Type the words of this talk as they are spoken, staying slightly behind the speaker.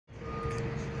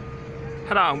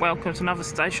Hello and welcome to another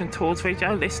station tours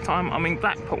video. This time I'm in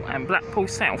Blackpool and Blackpool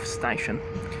South Station.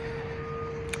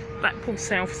 Blackpool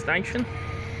South Station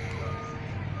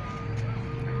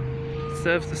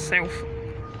serves the south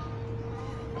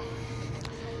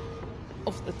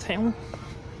of the town.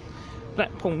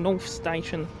 Blackpool North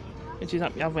Station, which is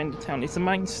up the other end of town, is the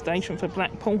main station for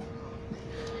Blackpool.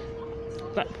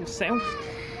 Blackpool South,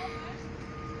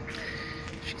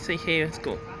 as you see here, it's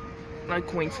got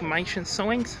local information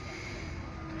signs,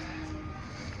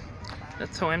 the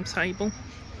timetable.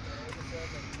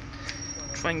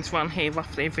 Trains run here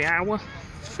roughly every hour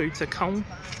through to Colne.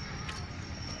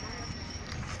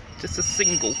 Just a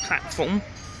single platform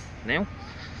now.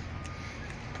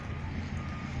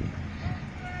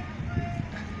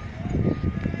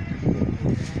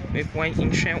 With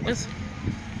waiting shelters.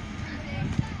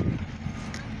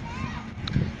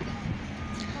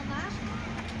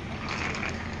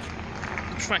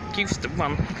 The track used to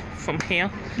run from here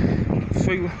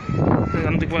through the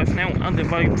undergrowth now, under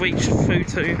road bridge through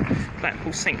to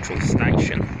Blackpool Central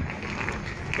Station,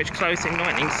 which closed in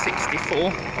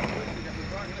 1964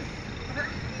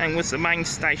 and was the main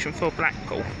station for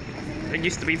Blackpool. There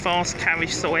used to be vast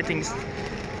carriage sidings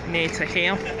near to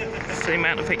here for the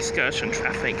amount of excursion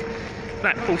traffic.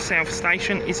 Blackpool South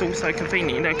Station is also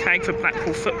conveniently located for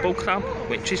Blackpool Football Club,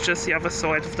 which is just the other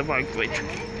side of the road bridge.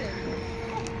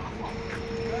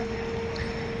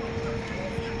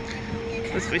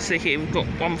 As we see here, we've got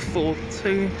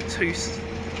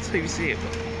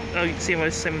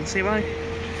 1422070,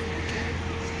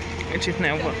 which is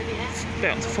now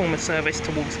about to form a service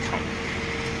towards Colne.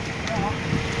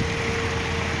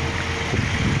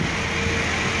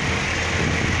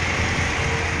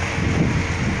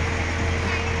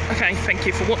 Okay, thank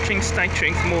you for watching. Stay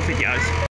tuned for more videos.